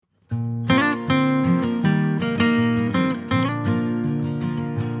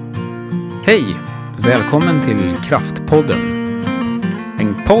Hej! Välkommen till Kraftpodden.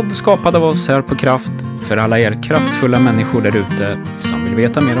 En podd skapad av oss här på Kraft för alla er kraftfulla människor där ute som vill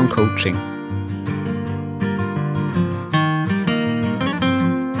veta mer om coaching.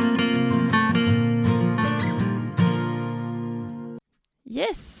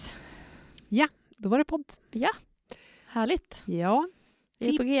 Yes. Ja, då var det podd. Ja, härligt. Ja,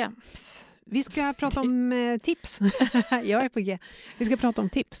 Vi är på G. vi ska prata om tips. Jag är på G. Vi ska prata om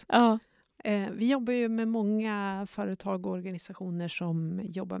tips. Ja. Vi jobbar ju med många företag och organisationer som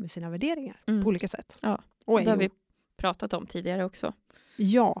jobbar med sina värderingar på olika sätt. Ja, Och det har vi pratat om tidigare också.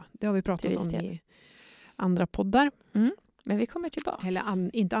 Ja, det har vi pratat om i andra poddar. Men vi kommer tillbaka.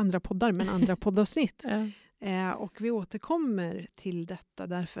 Eller inte andra poddar, men andra poddavsnitt. Ja. Och vi återkommer till detta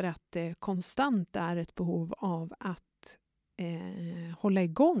därför att det konstant är ett behov av att hålla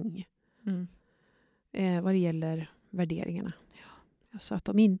igång vad det gäller värderingarna. Ja. Så att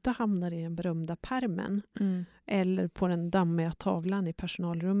de inte hamnar i den berömda pärmen eller på den dammiga tavlan i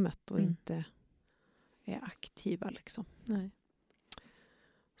personalrummet och inte är aktiva. Liksom. Nej.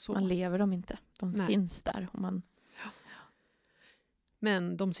 Så. Man lever dem inte. De Nej. finns där. Och man...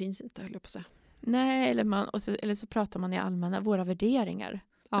 Men de syns inte, höll jag på att säga. Nej, eller så pratar man i allmänna våra värderingar.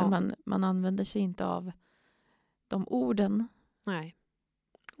 Ja. Men man använder sig inte av de orden. Nej.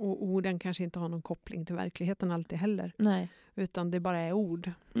 Och orden kanske inte har någon koppling till verkligheten alltid heller. Nej. Utan det bara är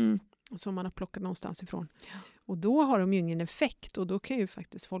ord som man har plockat någonstans ifrån. Ja. Och då har de ju ingen effekt. Och då kan ju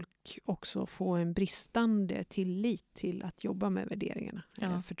faktiskt folk också få en bristande tillit till att jobba med värderingarna. Ja.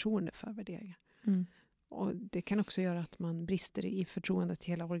 Eller förtroende för värderingar. Och det kan också göra att man brister i förtroende till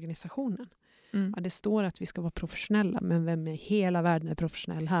hela organisationen. Ja, det står att vi ska vara professionella, men vem i hela världen är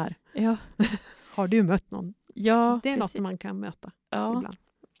professionell här? Ja. Har du mött någon? Ja, det är precis. något man kan möta ibland.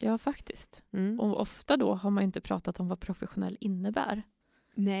 Ja, faktiskt. Och ofta då har man inte pratat om vad professionell innebär.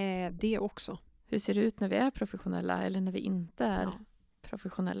 Nej, det också. Hur ser det ut när vi är professionella eller när vi inte är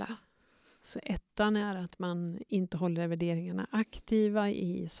professionella? Så ettan är att man inte håller värderingarna aktiva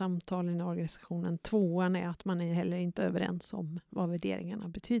i samtalen i organisationen. Tvåan är att man är heller inte överens om vad värderingarna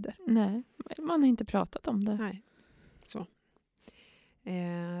betyder. Nej, man har inte pratat om det. Nej. Så.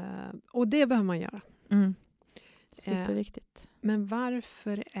 Och det behöver man göra. Superviktigt. Men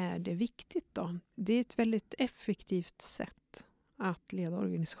varför är det viktigt då? Det är ett väldigt effektivt sätt att leda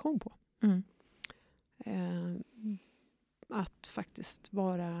organisation på. Att faktiskt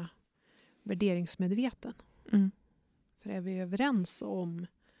vara värderingsmedveten. För är vi överens om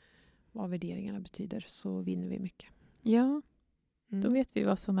vad värderingarna betyder så vinner vi mycket. Ja, då vet vi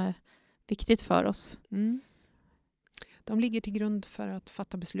vad som är viktigt för oss. De ligger till grund för att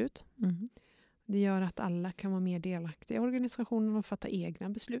fatta beslut. Det gör att alla kan vara mer delaktiga i organisationen och fatta egna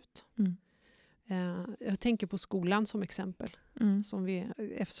beslut. Jag tänker på skolan som exempel.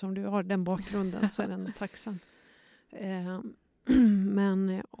 Eftersom du har den bakgrunden så är den tacksam.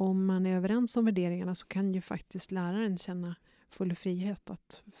 Men om man är överens om värderingarna så kan ju faktiskt läraren känna full frihet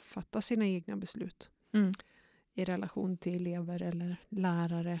att fatta sina egna beslut. I relation till elever eller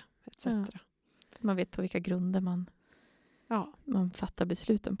lärare etc. Ja. Man vet på vilka grunder man fattar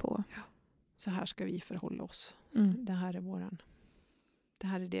besluten på. Ja. Så här ska vi förhålla oss. Det här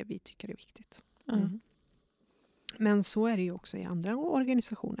är det vi tycker är viktigt. Men så är det ju också i andra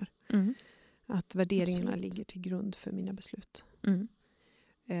organisationer. Att värderingarna ligger till grund för mina beslut.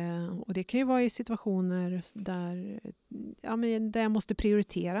 Och det kan ju vara i situationer där jag måste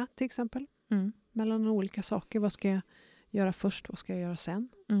prioritera till exempel. Mellan olika saker. Vad ska jag göra först? Vad ska jag göra sen?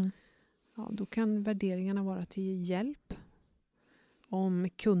 Ja, då kan värderingarna vara till hjälp. Om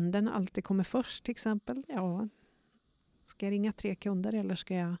kunden alltid kommer först till exempel. Ja, ska jag ringa 3 kunder eller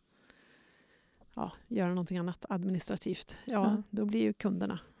ska jag göra någonting annat administrativt? Ja, då blir ju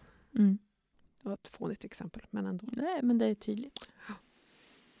kunderna. Det var ett fånigt exempel, men ändå. Nej, men det är tydligt.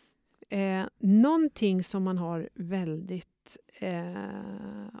 Någonting som man har väldigt...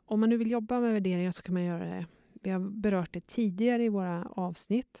 om man nu vill jobba med värderingar så kan man göra det. Vi har berört det tidigare i våra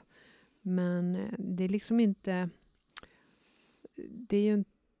avsnitt. Men det är liksom inte... Det är ju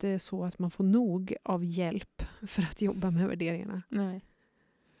inte så att man får nog av hjälp för att jobba med värderingarna. Nej.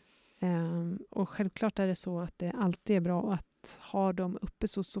 Och självklart är det så att det alltid är bra att ha dem uppe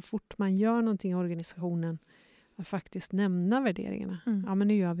så fort man gör någonting i organisationen att faktiskt nämna värderingarna. Ja, men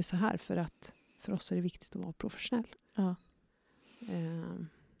nu gör vi så här för oss är det viktigt att vara professionell. Ja.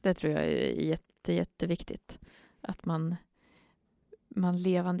 Det tror jag är jätteviktigt. Att man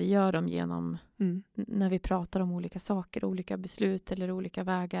levande gör dem genom när vi pratar om olika saker, olika beslut eller olika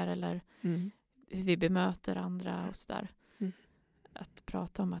vägar eller hur vi bemöter andra och sådär. Att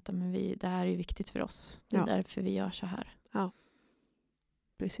prata om att det här är viktigt för oss. Det är därför vi gör så här. Ja,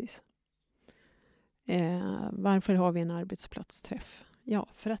 precis. Varför har vi en arbetsplatsträff? Ja,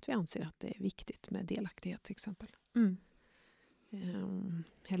 för att vi anser att det är viktigt med delaktighet till exempel.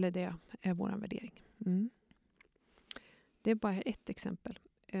 Eller det är vår värdering. Det är bara ett exempel.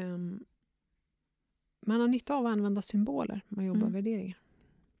 Man har nytta av att använda symboler när man jobbar med värderingar.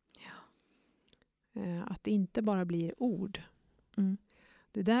 Ja. Att det inte bara blir ord.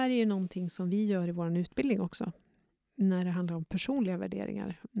 Det där är ju någonting som vi gör i vår utbildning också. När det handlar om personliga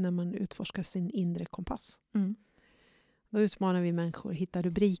värderingar. När man utforskar sin inre kompass. Då utmanar vi människor att hitta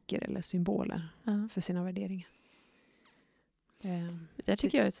rubriker eller symboler för sina värderingar. Det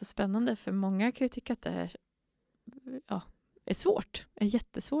tycker jag är så spännande. För många kan ju tycka att det är svårt. Är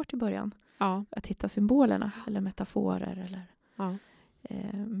jättesvårt i början. Ja. Att hitta symbolerna eller metaforer. Eller,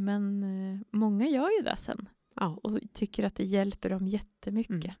 men många gör ju det sen. Ja. Och tycker att det hjälper dem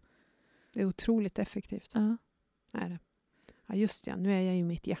jättemycket. Det är otroligt effektivt. Ja. Är det. Ja, just ja. Nu är jag i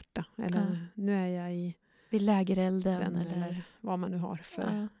mitt hjärta. Eller nu är jag i... Vid lägerelden. Eller vad man nu har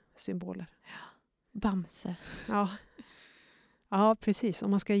för symboler. Ja. Bamse. Ja, precis.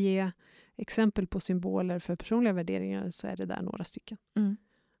 Om man ska ge exempel på symboler för personliga värderingar så är det där några stycken.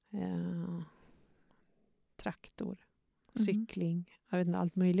 Traktor, cykling, jag vet inte,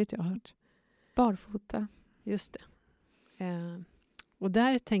 allt möjligt jag har hört. Barfota. Just det. Och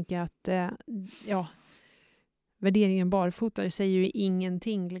där tänker jag att värderingen barfota säger ju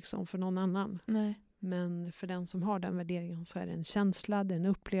ingenting liksom för någon annan. Nej. Men för den som har den värderingen så är det en känsla, det är en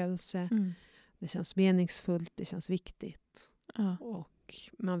upplevelse. Det känns meningsfullt, det känns viktigt. Ja. Och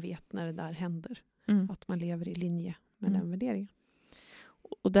man vet när det där händer. Att man lever i linje med den värderingen.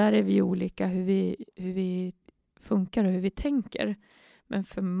 Och där är vi olika hur vi funkar och hur vi tänker. Men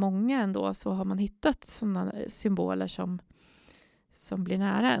för många ändå så har man hittat sådana symboler som blir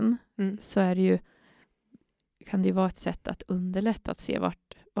nära en. Så är det ju, kan det ju vara ett sätt att underlätta att se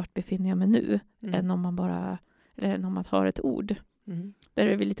vart befinner jag mig nu. Än om man har ett ord. Där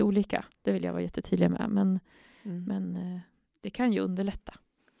är vi lite olika. Det vill jag vara jättetydlig med. Men det kan ju underlätta.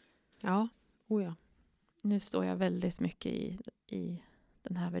 Ja, Nu står jag väldigt mycket i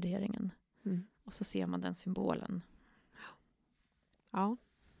den här värderingen. Och så ser man den symbolen. Ja,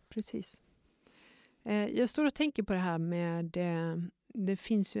 precis. Jag står och tänker på det här med... det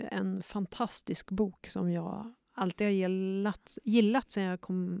finns ju en fantastisk bok som jag alltid har gillat sedan jag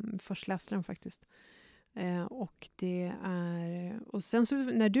först läste den faktiskt. Och det är... Och sen så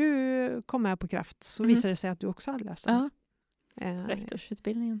när du kom med på Kraft så visade det sig att du också hade läst den. Ja,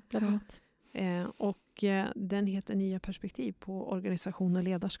 rektorsutbildningen bland annat. Och den heter Nya perspektiv på organisation och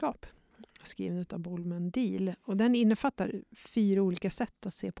ledarskap. Skriven av Bolman Deal. Och den innefattar 4 olika sätt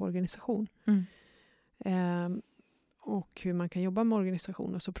att se på organisation. Och hur man kan jobba med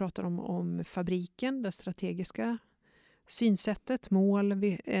organisation. Och så pratar de om fabriken, det strategiska synsättet, mål.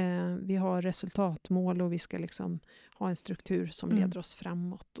 Vi har resultatmål och vi ska liksom ha en struktur som leder oss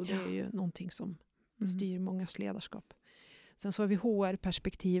framåt. Och det är ju någonting som styr mångas ledarskap. Sen så har vi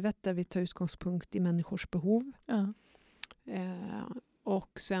HR-perspektivet där vi tar utgångspunkt i människors behov. Ja.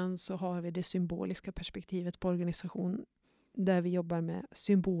 Och sen så har vi det symboliska perspektivet på organisation där vi jobbar med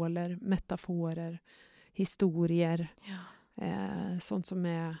symboler, metaforer, historier. Ja. Sånt som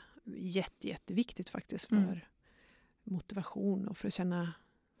är jätteviktigt faktiskt för motivation och för att känna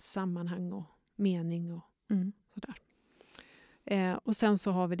sammanhang och mening och sådär. Och sen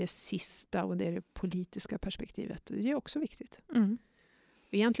så har vi det sista och det är det politiska perspektivet. Det är också viktigt.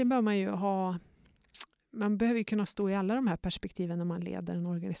 Egentligen bör man ju man behöver ju kunna stå i alla de här perspektiven när man leder en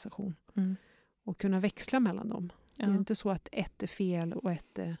organisation. Och kunna växla mellan dem. Ja. Det är inte så att ett är fel och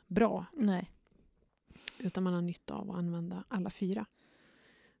ett är bra. Nej. Utan man har nytta av att använda alla 4.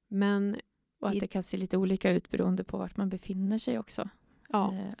 Och att det kan se lite olika ut beroende på vart man befinner sig också.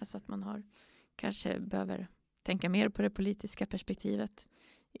 Ja. Alltså att man kanske behöver tänka mer på det politiska perspektivet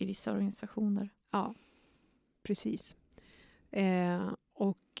i vissa organisationer. Ja, precis.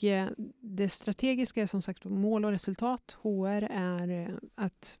 Och det strategiska är som sagt mål och resultat. HR är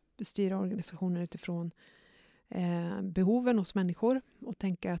att styra organisationer utifrån behoven hos människor. Och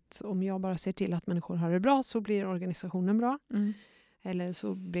tänka att om jag bara ser till att människor har det bra så blir organisationen bra. Eller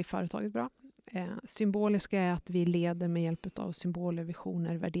så blir företaget bra. Symboliska är att vi leder med hjälp av symboler,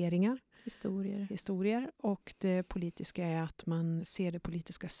 visioner, värderingar. Historier. Och det politiska är att man ser det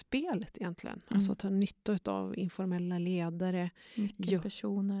politiska spelet egentligen. Alltså ta nytta av informella ledare.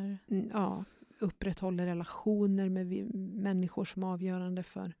 Nyckelpersoner. Ja, upprätthåller relationer med människor som är avgörande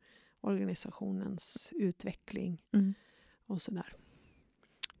för organisationens utveckling. Och sådär.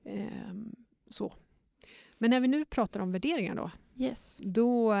 Så. Men när vi nu pratar om värderingar då. Yes.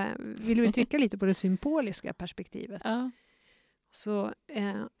 Då vill vi trycka lite på det symboliska perspektivet. Ja. Så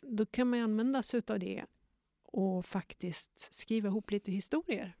då kan man använda sig av det och faktiskt skriva ihop lite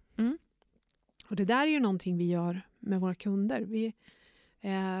historier. Och det där är ju någonting vi gör med våra kunder.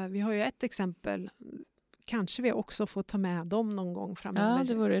 Vi har ju ett exempel, kanske vi också får ta med dem någon gång framöver. Ja,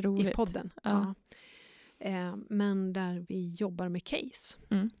 det vore roligt. I podden. Ja. Men där vi jobbar med case.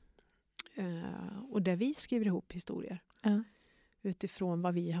 Och där vi skriver ihop historier. Utifrån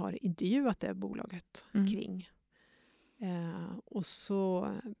vad vi har intervjuat det bolaget kring. Och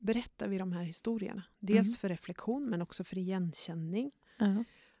så berättar vi de här historierna. Dels för reflektion men också för igenkänning.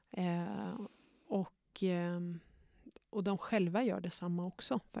 Och de själva gör detsamma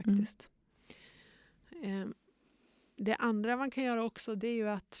också faktiskt. Det andra man kan göra också, det är ju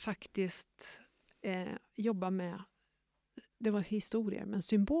att faktiskt jobba med, det var historier, men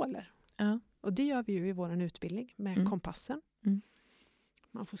symboler. Och det gör vi ju i vår utbildning med kompassen.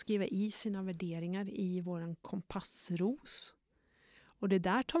 Man får skriva i sina värderingar i våran kompassros. Och det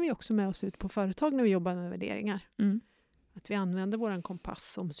där tar vi också med oss ut på företag när vi jobbar med värderingar. Att vi använder våran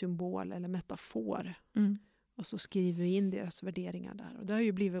kompass som symbol eller metafor. Och så skriver vi in deras värderingar där. Och det har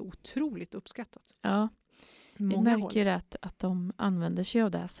ju blivit otroligt uppskattat. Ja, vi märker att de använder sig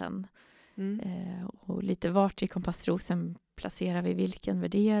av det sen. Och lite vart i kompassrosen placerar vi vilken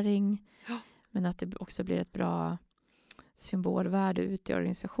värdering. Men att det också blir ett bra symbolvärde ut i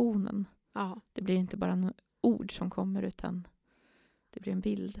organisationen. Det blir inte bara ord som kommer utan det blir en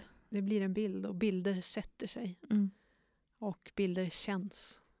bild. Det blir en bild och bilder sätter sig. Och bilder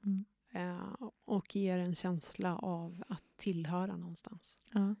känns. Och ger en känsla av att tillhöra någonstans.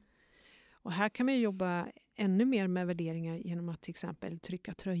 Och här kan man ju jobba ännu mer med värderingar genom att till exempel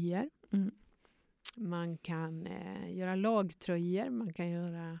trycka tröjor. Man kan göra lagtröjor. Man kan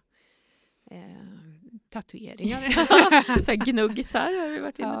göra tatueringar. Så här gnuggisar har vi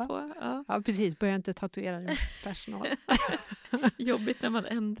varit inne på. Ja, precis. Börja inte tatuera din personal. Jobbigt när man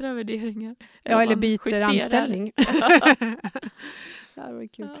ändrar värderingar. Eller byter anställning. Det var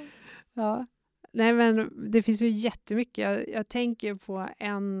kul. Ja. Nej, men det finns ju jättemycket. Jag tänker på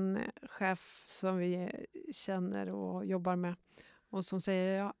en chef som vi känner och jobbar med. Och som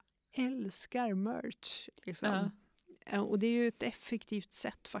säger, jag älskar merch. Liksom. Och det är ju ett effektivt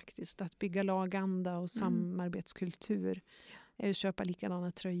sätt faktiskt att bygga laganda och samarbetskultur. Att köpa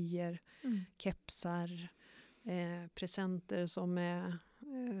likadana tröjor, kepsar, presenter som är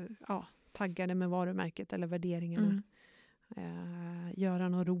taggade med varumärket eller värderingarna. Göra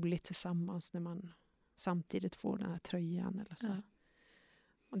något roligt tillsammans när man samtidigt får den här tröjan. Eller så.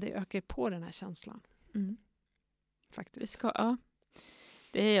 Och det ökar på den här känslan. Faktiskt.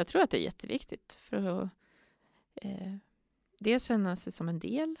 Jag tror att det är jätteviktigt för att dels känna sig som en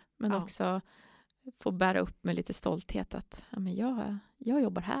del men också få bära upp med lite stolthet att jag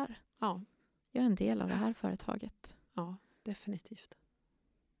jobbar här. Jag är en del av det här företaget. Ja, definitivt.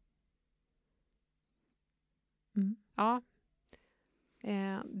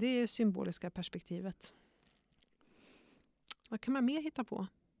 Det är symboliska perspektivet. Vad kan man mer hitta på?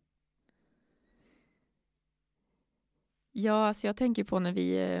 Ja, alltså jag tänker på när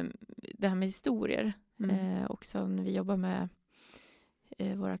det här med historier. Också när vi jobbar med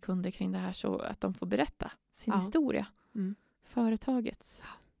våra kunder kring det här så att de får berätta sin historia. Företagets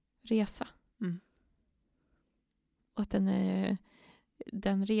resa. Och att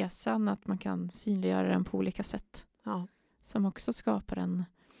den resan, att man kan synliggöra den på olika sätt. Som också skapar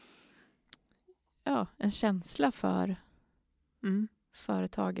en känsla för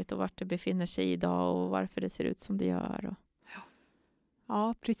företaget och vart det befinner sig idag och varför det ser ut som det gör.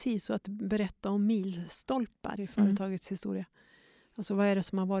 Ja, precis. Och att berätta om milstolpar i företagets historia. Alltså vad är det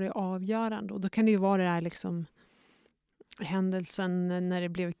som har varit avgörande? Och då kan det ju vara det här liksom händelsen när det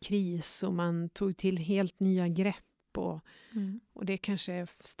blev kris och man tog till helt nya grepp. Och det kanske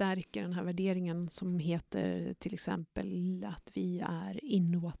stärker den här värderingen som heter till exempel att vi är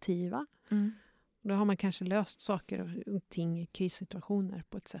innovativa. Då har man kanske löst saker och ting i krissituationer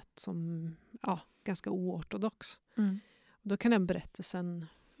på ett sätt som ganska oortodox. Då kan den berättelsen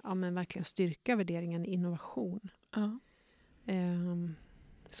verkligen styrka värderingen innovation.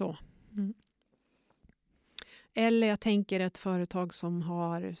 Så. Eller jag tänker ett företag som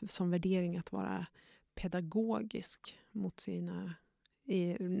har som värdering att vara pedagogisk mot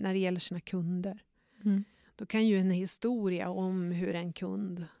när det gäller sina kunder. Då kan ju en historia om hur en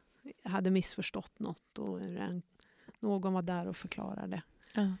kund hade missförstått något och någon var där och förklarade.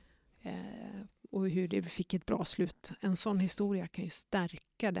 Och hur det fick ett bra slut. En sån historia kan ju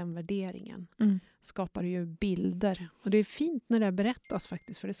stärka den värderingen. Skapar ju bilder. Och det är fint när det berättas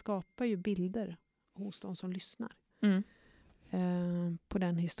faktiskt. För det skapar ju bilder hos de som lyssnar. På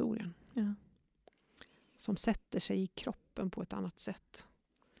den historien. som sätter sig i kroppen på ett annat sätt.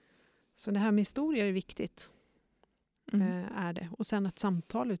 Så det här med historier är viktigt. Är det. Och sen ett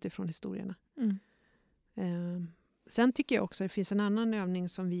samtal utifrån historierna. Sen tycker jag också att det finns en annan övning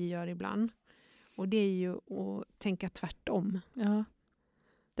som vi gör ibland. Och det är ju att tänka tvärtom. Ja,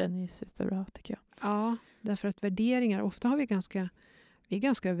 den är ju superbra tycker jag. Ja, därför att värderingar, ofta har vi är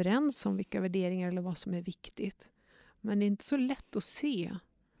ganska överens om vilka värderingar eller vad som är viktigt. Men det är inte så lätt att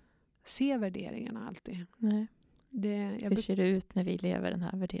se värderingarna alltid. Nej. Hur ser det ut när vi lever den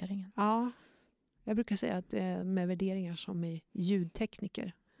här värderingen? Ja, jag brukar säga att det är med värderingar som är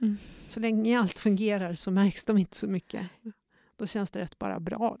ljudtekniker. Så länge allt fungerar så märks de inte så mycket. Då känns det rätt bara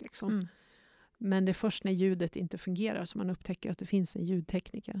bra liksom. Men det är först när ljudet inte fungerar som man upptäcker att det finns en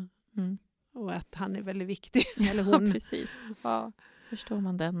ljudtekniker. Och att han är väldigt viktig. Eller hon. Ja, precis. Ja. Förstår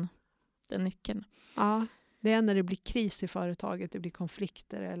man den nyckeln? Ja, det är när det blir kris i företaget, det blir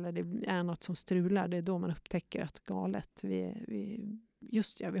konflikter eller det är något som strular. Det är då man upptäcker att galet.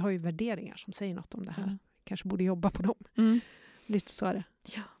 Vi har ju värderingar som säger något om det här. Kanske borde jobba på dem. Lite så är det.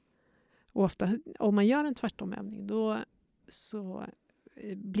 Ja. Och ofta, om man gör en tvärtomövning då så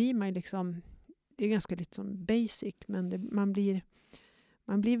blir man liksom, det är ganska lite som basic, men man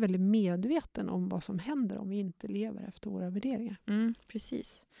blir väldigt medveten om vad som händer om vi inte lever efter våra värderingar.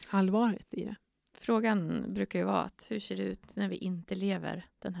 Precis. Allvaret i det. Frågan brukar ju vara att hur ser det ut när vi inte lever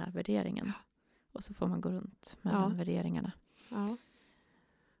den här värderingen? Ja. Och så får man gå runt mellan värderingarna. Ja.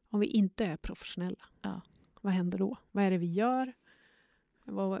 Om vi inte är professionella, vad händer då? Vad är det vi gör?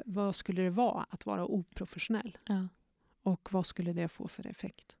 Vad skulle det vara att vara oprofessionell? Ja. Och vad skulle det få för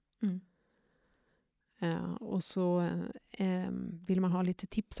effekt? Och så vill man ha lite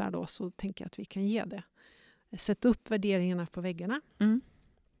tips här då, så tänker jag att vi kan ge det. Sätt upp värderingarna på väggarna.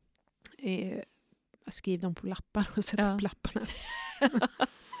 Skriv dem på lappar och sätt upp lapparna.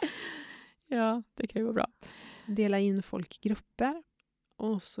 Ja, det kan ju gå bra. Dela in folk i grupper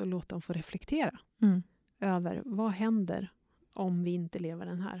och så låt dem få reflektera över vad händer om vi inte lever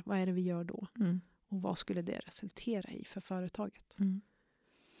den här. Vad är det vi gör då? Och vad skulle det resultera i för företaget?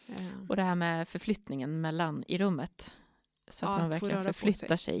 Och det här med förflyttningen i rummet. Så att man verkligen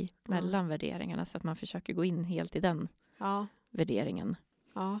förflyttar sig mellan värderingarna. Så att man försöker gå in helt i den värderingen.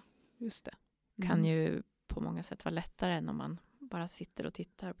 Ja, just det. Kan ju på många sätt vara lättare än om man bara sitter och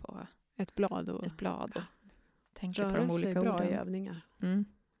tittar på ett blad och tänker på de olika orden. Bra i övningar.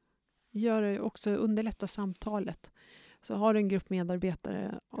 Gör det också, underlätta samtalet. Så har du en grupp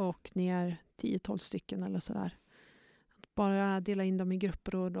medarbetare och ni är 10-12 stycken eller sådär. Bara dela in dem i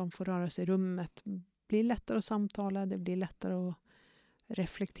grupper och de får röra sig i rummet. Det blir lättare att samtala, det blir lättare att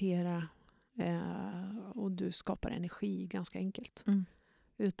reflektera och du skapar energi ganska enkelt.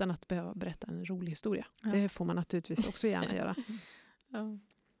 Utan att behöva berätta en rolig historia. Ja. Det får man naturligtvis också gärna göra.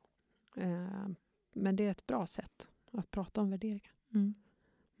 Men det är ett bra sätt att prata om värderingar.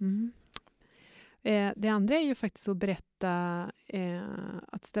 Det andra är ju faktiskt att berätta,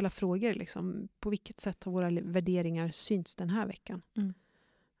 att ställa frågor. Liksom, på vilket sätt har våra värderingar synts den här veckan?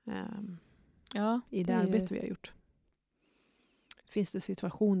 I det arbete vi har gjort. Finns det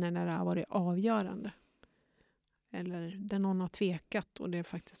situationer när det har varit avgörande? Eller där någon har tvekat och det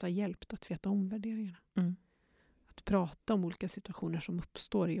faktiskt har hjälpt att veta om värderingarna. Att prata om olika situationer som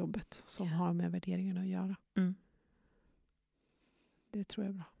uppstår i jobbet som har med värderingarna att göra. Det tror jag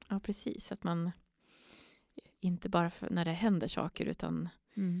är bra. Ja, precis. Att man inte bara när det händer saker utan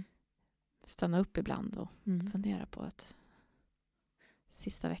stanna upp ibland och fundera på att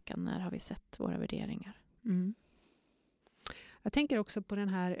sista veckan, när har vi sett våra värderingar? Jag tänker också på den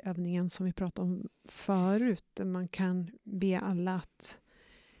här övningen som vi pratade om förut. Där man kan be alla att,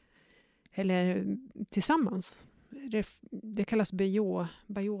 eller tillsammans. Det kallas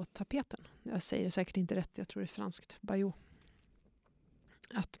Bayot-tapeten. Jag säger det säkert inte rätt, jag tror det är franskt. Bayot.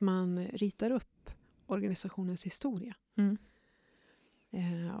 Att man ritar upp organisationens historia.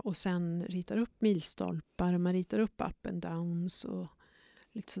 Och sen ritar upp milstolpar. Man ritar upp up and downs och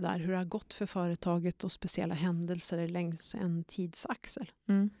lite sådär hur det har gått för företaget och speciella händelser längs en tidsaxel.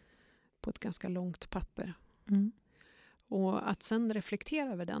 På ett ganska långt papper. Och att sen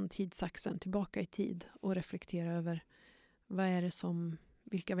reflektera över den tidsaxeln tillbaka i tid och reflektera över vad är det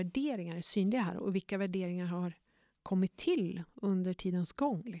vilka värderingar är synliga här och vilka värderingar har kommit till under tidens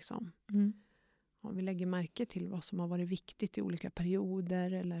gång. Liksom. Om vi lägger märke till vad som har varit viktigt i olika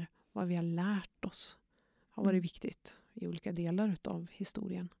perioder eller vad vi har lärt oss har varit viktigt i olika delar av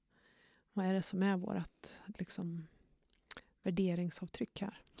historien. Vad är det som är vårt liksom, värderingsavtryck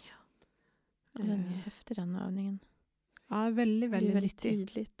här? Ja, den är häftig den övningen. Ja, väldigt väldigt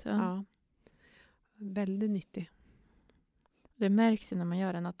tydligt. Ja. Väldigt nyttig. Det märks ju när man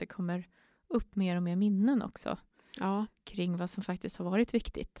gör den att det kommer upp mer och mer minnen också. Ja. Kring vad som faktiskt har varit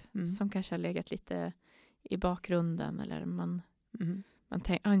viktigt. Som kanske har legat lite i bakgrunden. Eller man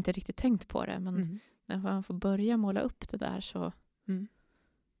har inte riktigt tänkt på det. Men när man får börja måla upp det där så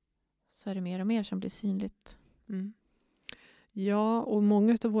är det mer och mer som blir synligt. Ja, och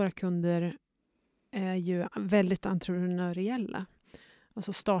många av våra kunder är ju väldigt entreprenöriella.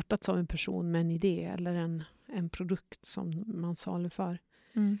 Alltså startats av en person med en idé eller en produkt som man saluför.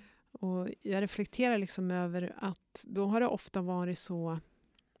 Och jag reflekterar liksom över att då har det ofta varit så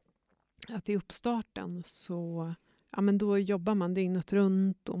att i uppstarten så men då jobbar man dygnet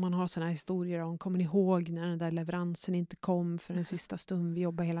runt och man har såna här historier om, kommer ni ihåg när den där leveransen inte kom för den sista stund, vi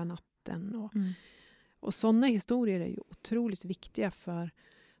jobbar hela natten. Och sådana historier är ju otroligt viktiga för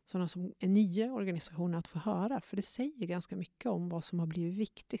sådana som är nya organisationer att få höra. För det säger ganska mycket om vad som har blivit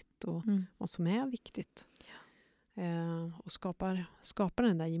viktigt och vad som är viktigt. Och skapar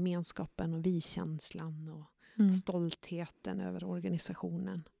den där gemenskapen och vi-känslan och stoltheten över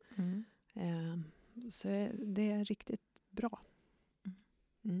organisationen. Så det är riktigt bra.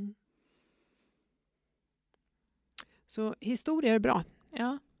 Så historier är bra.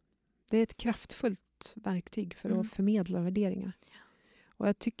 Ja. Det är ett kraftfullt verktyg för att förmedla värderingar. Och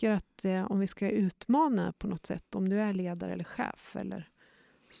jag tycker att om vi ska utmana på något sätt, om du är ledare eller chef eller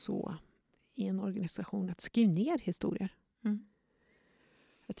så i en organisation, att skriva ner historier.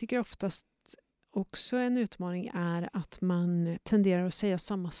 Jag tycker oftast också en utmaning är att man tenderar att säga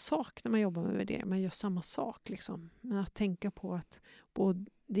samma sak när man jobbar med värderingar. Man gör samma sak liksom. Men att tänka på att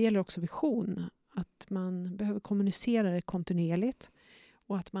det gäller också vision. Att man behöver kommunicera det kontinuerligt.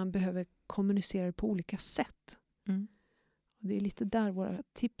 Och att man behöver kommunicera det på olika sätt. Och det är lite där våra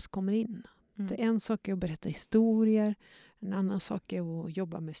tips kommer in. Det är en sak är att berätta historier. En annan sak är att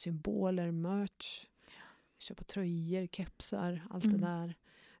jobba med symboler, merch. Köpa tröjor, kepsar, allt det där.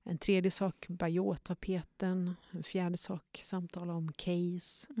 En tredje sak, Bayot-tapeten. En fjärde sak, samtala om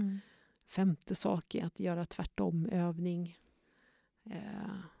case. Femte sak är att göra tvärtom-övning.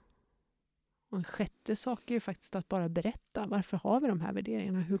 Och en sjätte sak är ju faktiskt att bara berätta. Varför har vi de här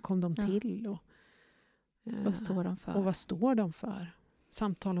värderingarna? Hur kom de till? Och, vad står de för? Och vad står de för?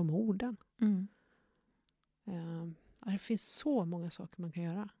 Samtal om orden. Det finns så många saker man kan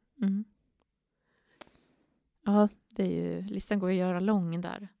göra. Ja, det är ju, listan går att göra lång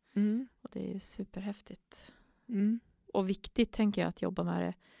där. Och det är superhäftigt. Och viktigt tänker jag att jobba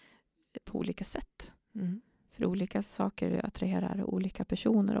med det på olika sätt. För olika saker attraherar olika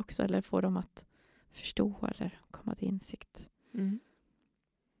personer också. Eller får dem att förstå eller komma till insikt.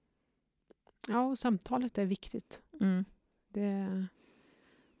 Ja, och samtalet är viktigt.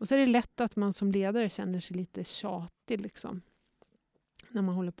 Och så är det lätt att man som ledare känner sig lite tjatig liksom. När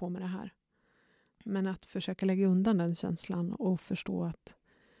man håller på med det här. Men att försöka lägga undan den känslan och förstå att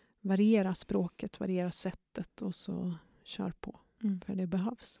variera språket, variera sättet och så kör på. För det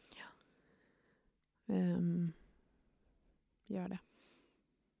behövs. Gör det.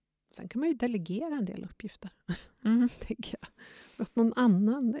 Sen kan man ju delegera en del uppgifter. Tänker jag. Låt någon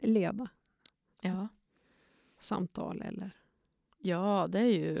annan leda. Ja. Samtal eller... Ja, det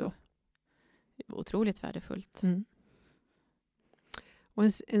är ju så. Otroligt värdefullt. Och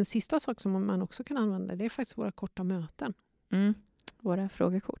en sista sak som man också kan använda, det är faktiskt våra korta möten. Våra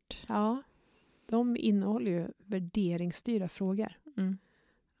frågekort. Ja, de innehåller ju värderingsstyrda frågor.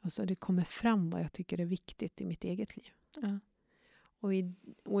 Alltså det kommer fram vad jag tycker är viktigt i mitt eget liv. Ja.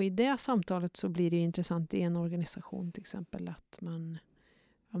 Och i det samtalet så blir det intressant i en organisation till exempel att man,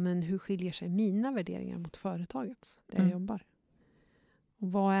 men hur skiljer sig mina värderingar mot företagets där jag jobbar?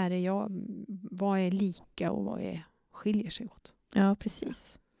 Och vad är lika och vad skiljer sig åt? Ja,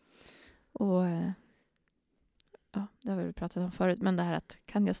 precis. Och det har vi pratat om förut, men det här att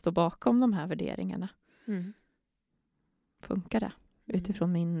kan jag stå bakom de här värderingarna? Funkar det?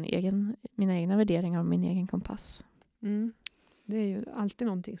 Utifrån mina egna värderingar och min egen kompass. Det är ju alltid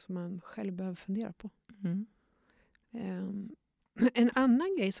någonting som man själv behöver fundera på. En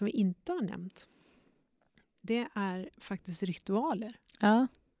annan grej som vi inte har nämnt, det är faktiskt ritualer. Ja.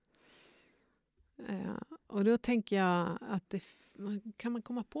 Och då tänker jag att kan man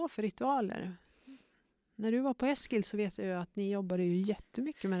komma på för ritualer? När du var på Eskil så vet jag ju att ni jobbade ju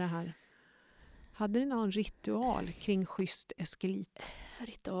jättemycket med det här. Hade ni någon ritual kring schysst eskilit?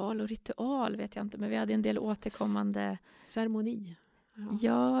 Ritual vet jag inte, men vi hade en del återkommande... Ceremoni?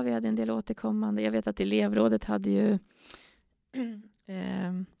 Ja, vi hade en del återkommande. Jag vet att elevrådet hade ju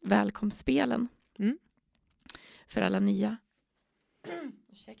välkomstspelen för alla nya.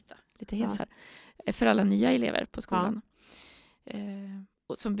 Ursäkta, lite hes här. För alla nya elever på skolan.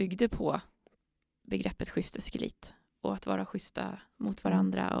 Och som byggde på begreppet schysst eskilit. Och att vara schyssta mot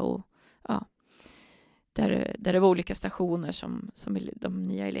varandra och där det var olika stationer som de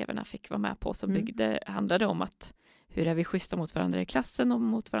nya eleverna fick vara med på, som handlade om att hur är vi schyssta mot varandra i klassen och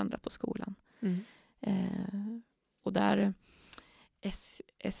mot varandra på skolan. Och där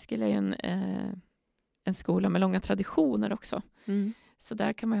Eskil är ju en skola med långa traditioner också. Så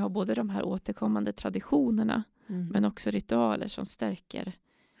där kan man ju ha både de här återkommande traditionerna men också ritualer som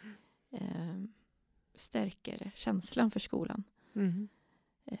stärker känslan för skolan.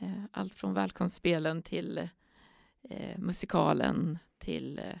 Allt från välkomstspelen till musikalen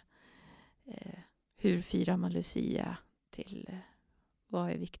till hur firar man Lucia till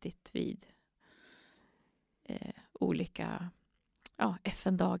vad är viktigt vid olika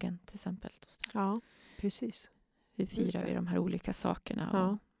FN-dagen till exempel. Ja, precis. Hur firar vi de här olika sakerna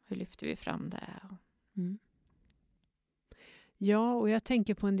och hur lyfter vi fram det? Ja, och jag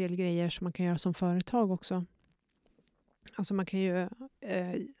tänker på en del grejer som man kan göra som företag också. Alltså man kan ju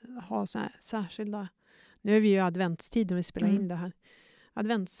ha så här särskilda... Nu är vi ju i adventstid när vi spelar in det här.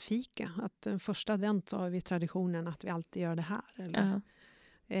 Adventsfika. Att den första advent så har vi traditionen att vi alltid gör det här. Eller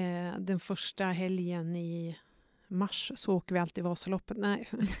den första helgen i mars så åker vi alltid Vasaloppet. Nej,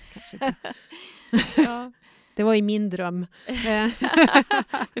 kanske inte. Det var i min dröm.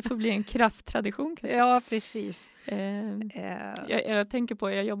 Det får bli en krafttradition kanske. Ja, precis. Jag tänker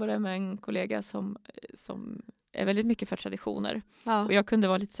på, jag jobbade med en kollega som är väldigt mycket för traditioner. Och jag kunde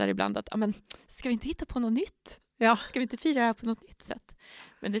vara lite så här ibland att, men ska vi inte hitta på något nytt? Ska vi inte fira det här på något nytt sätt?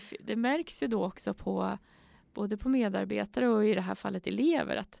 Men det märks ju då också på både på medarbetare och i det här fallet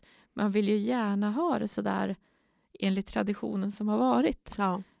elever att man vill ju gärna ha det så där enligt traditionen som har varit.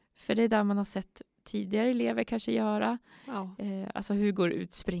 För det är där man har sett tidigare elever kanske göra. Alltså hur går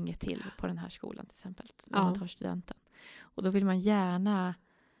utspringet till på den här skolan till exempel när man tar studenten. Och då vill man gärna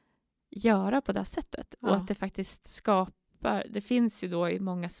göra på det sättet. Och att det faktiskt skapar, det finns ju då i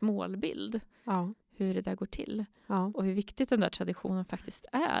många målbild hur det där går till. Och hur viktigt den där traditionen faktiskt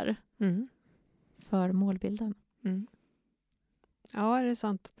är för målbilden. Ja, det är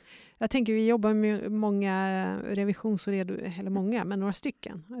sant. Jag tänker vi jobbar med många men några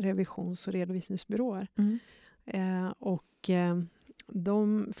stycken revisions- och redovisningsbyråer. Och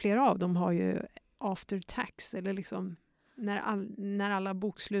flera av dem har ju after tax, eller liksom när alla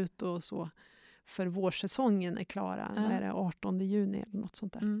bokslut och så för vårsäsongen är klara, när det är 18 juni eller något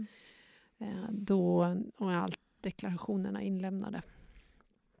sånt där. Då är allt deklarationerna inlämnade.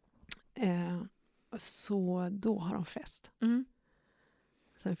 Så då har de fest.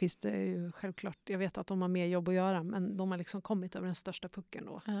 Sen finns det ju självklart, jag vet att de har mer jobb att göra, men de har liksom kommit över den största pucken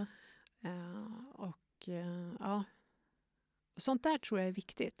då. Sånt där tror jag är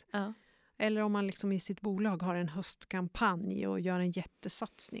viktigt. Eller om man liksom i sitt bolag har en höstkampanj och gör en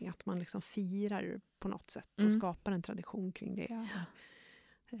jättesatsning, att man liksom firar på något sätt och skapar en tradition kring det.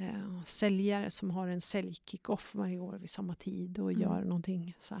 Säljare som har en säljkick-off varje år vid samma tid och gör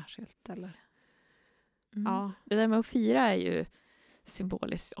någonting särskilt. Eller... Det där med att fira är ju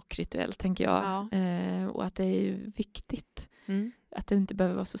symboliskt och rituellt, tänker jag. Och att det är ju viktigt. Att det inte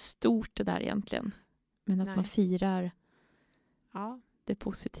behöver vara så stort det där egentligen. Men att man firar det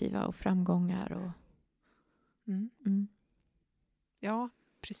positiva och framgångar. Och... Ja,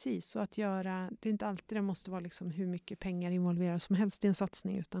 precis. Så att göra, det är inte alltid det måste vara liksom hur mycket pengar involveras som helst i en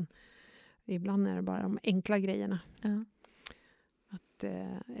satsning, utan ibland är det bara de enkla grejerna. Att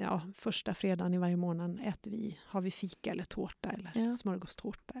första fredagen i varje månad har vi fika eller tårta eller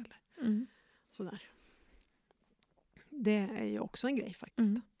smörgåstårta eller sådär. Det är ju också en grej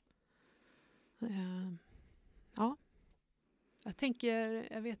faktiskt.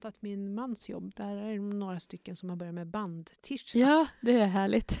 Jag vet att min mans jobb, där är det några stycken som har börjat med bandtisha. Ja, det är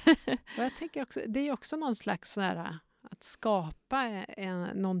härligt. Och jag tänker också, det är också någon slags sådär, att skapa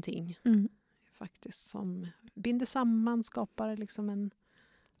någonting faktiskt som binder samman, skapar liksom en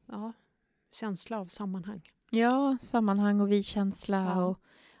känsla av sammanhang. Ja, sammanhang och vi-känsla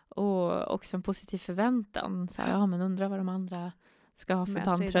och också en positiv förväntan. Så här, men undrar vad de andra ska ha för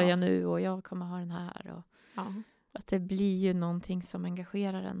bandtröja nu och jag kommer ha den här. Och att det blir ju någonting som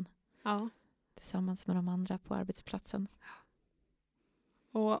engagerar en tillsammans med de andra på arbetsplatsen.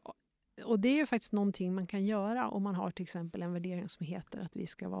 Och det är ju faktiskt någonting man kan göra om man har till exempel en värdering som heter att vi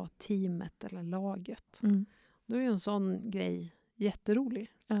ska vara teamet eller laget. Då är ju en sån grej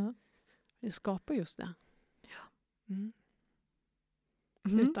jätterolig. Det skapar just det.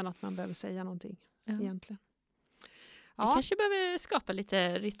 Utan att man behöver säga någonting egentligen. Vi kanske behöver skapa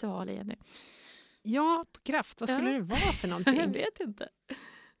lite ritual igen nu. Ja, på kraft. Vad skulle det vara för någonting? Jag vet inte.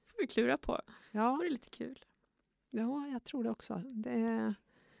 Får vi klura på. Ja. Det är lite kul. Ja, jag tror det också.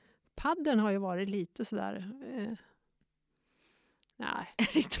 Padden har ju varit lite sådär... Nej,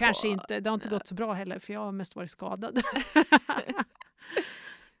 kanske inte. Det har inte gått så bra heller, för jag har mest varit skadad.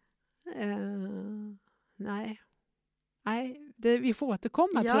 Nej, vi får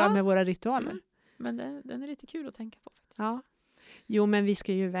återkomma tror jag med våra ritualer. Men den är lite kul att tänka på faktiskt. Ja. Jo, men vi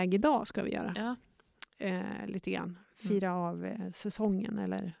ska ju iväg idag, ska vi göra. Ja. Lite grann. Fira av säsongen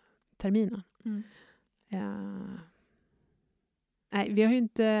eller terminen. Nej, vi har ju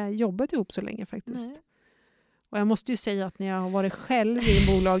inte jobbat ihop så länge faktiskt. Nej. Och jag måste ju säga att när jag har varit själv i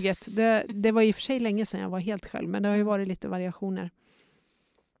bolaget, det var i och för sig länge sedan jag var helt själv, men det har ju varit lite variationer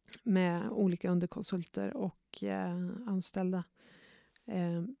med olika underkonsulter och anställda.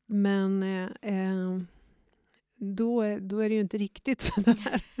 Men då är det ju inte riktigt så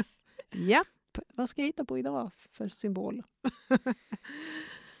där. Japp, vad ska jag hitta på idag för symbol?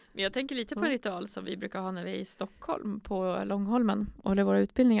 Men jag tänker lite på en ritual som vi brukar ha när vi är i Stockholm på Långholmen och håller våra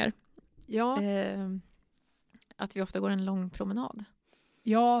utbildningar. Ja. Att vi ofta går en lång promenad.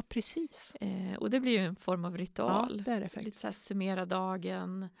 Ja, precis. Och det blir ju en form av ritual. Ja, det är det faktiskt. Lite så här, summera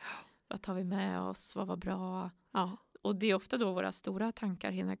dagen. Vad tar vi med oss? Vad var bra? Ja. Och det är ofta då våra stora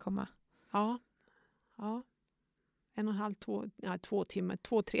tankar hinner komma. Ja. 2 timmar,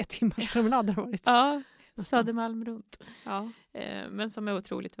 2-3 timmars promenader har varit. Ja, Södermalm runt. Ja. Men som är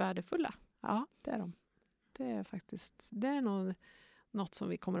otroligt värdefulla. Ja, det är de. Det är faktiskt, det är nog något som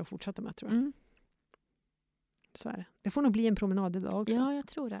vi kommer att fortsätta med, tror jag. Så är det. Det får nog bli en promenad idag också. Ja, jag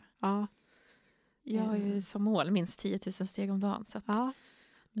tror det. Ja. Jag har ju som mål minst 10 000 steg om dagen. Så att ja,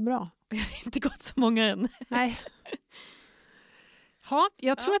 bra. Jag har inte gått så många än. Nej. Ja,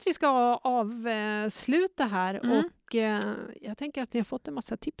 jag tror att vi ska avsluta här. Och jag tänker att ni har fått en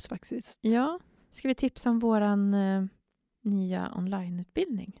massa tips faktiskt. Ja, ska vi tipsa om våran nya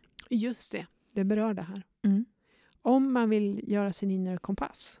onlineutbildning? Just det, det berör det här. Om man vill göra sin inre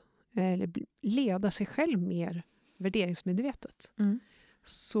kompass eller leda sig själv mer värderingsmedvetet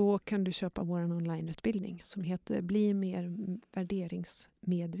så kan du köpa vår onlineutbildning som heter Bli mer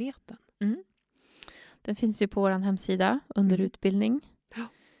värderingsmedveten. Den finns ju på vår hemsida under utbildning. Ja.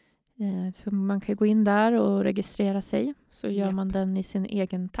 Så man kan gå in där och registrera sig. Så gör man den i sin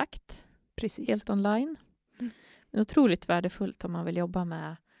egen takt. Precis. Helt online. Men otroligt värdefullt om man vill jobba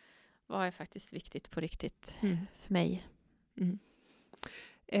med vad är faktiskt viktigt på riktigt för mig.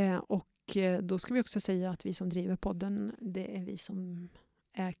 Och då ska vi också säga att vi som driver podden, det är vi som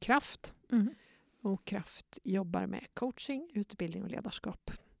är Kraft. Och Kraft jobbar med coaching, utbildning och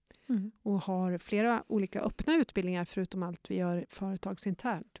ledarskap. Och har flera olika öppna utbildningar förutom allt vi gör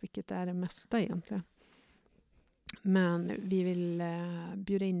företagsinternt, vilket är det mesta egentligen. Men vi vill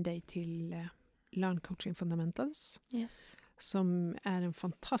bjuda in dig till Learn Coaching Fundamentals. Yes. Som är en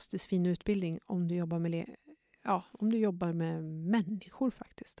fantastiskt fin utbildning om du jobbar med människor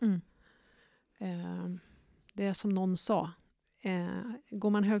faktiskt. Det är som någon sa. Går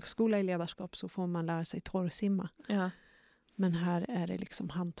man högskola i ledarskap så får man lära sig torrsimma. Ja. Men här är det liksom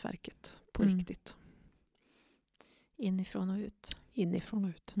hantverket på riktigt. Inifrån och ut. Inifrån och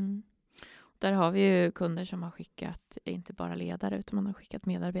ut. Där har vi ju kunder som har skickat, inte bara ledare, utan man har skickat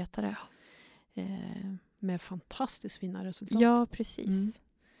medarbetare. Med fantastiskt fina resultat. Ja, precis.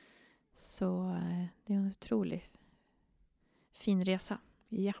 Så det är en otroligt fin resa.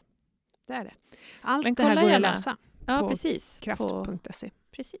 Ja, det är det. Allt men det här går gärna. att läsa på kraft.se.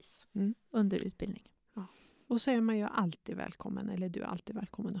 Precis, under utbildning. Ja. Och så är man ju alltid välkommen, eller du är alltid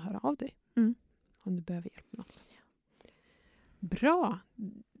välkommen att höra av dig. Om du behöver hjälp med något. Bra,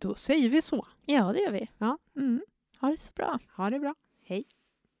 då säger vi så. Ja, det gör vi. Ja. Ha det så bra. Ha det bra. Hej.